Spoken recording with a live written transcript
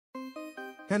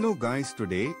Hello guys,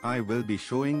 today I will be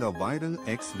showing a viral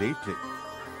X-ray trick.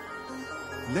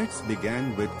 Let's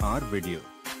begin with our video.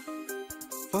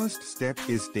 First step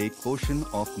is take portion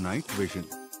of night vision.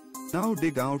 Now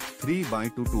dig out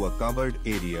 3x2 to a covered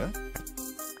area.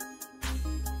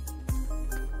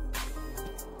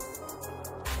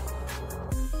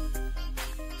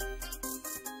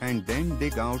 And then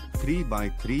dig out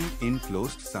 3x3 in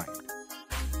closed side.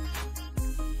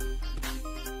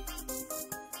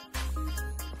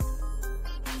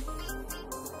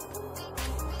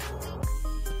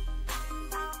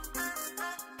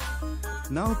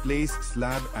 Now place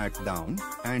slab at down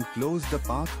and close the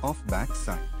path of back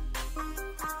side.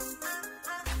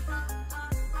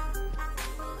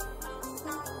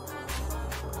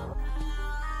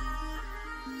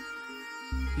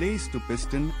 Place to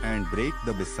piston and break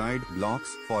the beside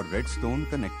blocks for redstone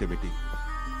connectivity.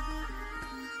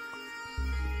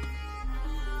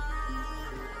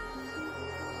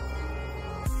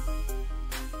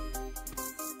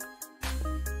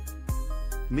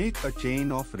 Make a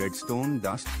chain of redstone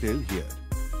dust till here.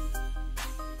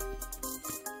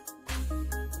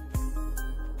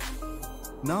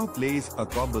 Now place a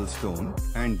cobblestone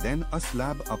and then a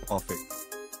slab up of it.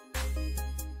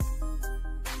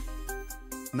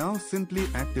 Now simply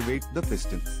activate the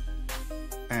pistons.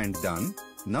 And done.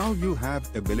 Now you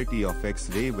have ability of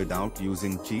X-ray without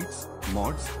using cheats,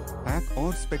 mods, hack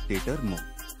or spectator mode.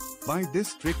 By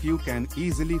this trick you can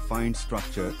easily find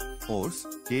structure, ores,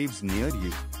 caves near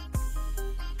you.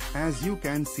 As you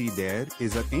can see, there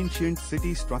is an ancient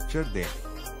city structure there.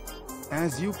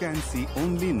 As you can see,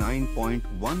 only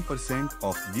 9.1%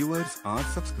 of viewers are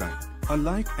subscribed. A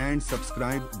like and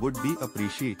subscribe would be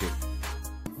appreciated.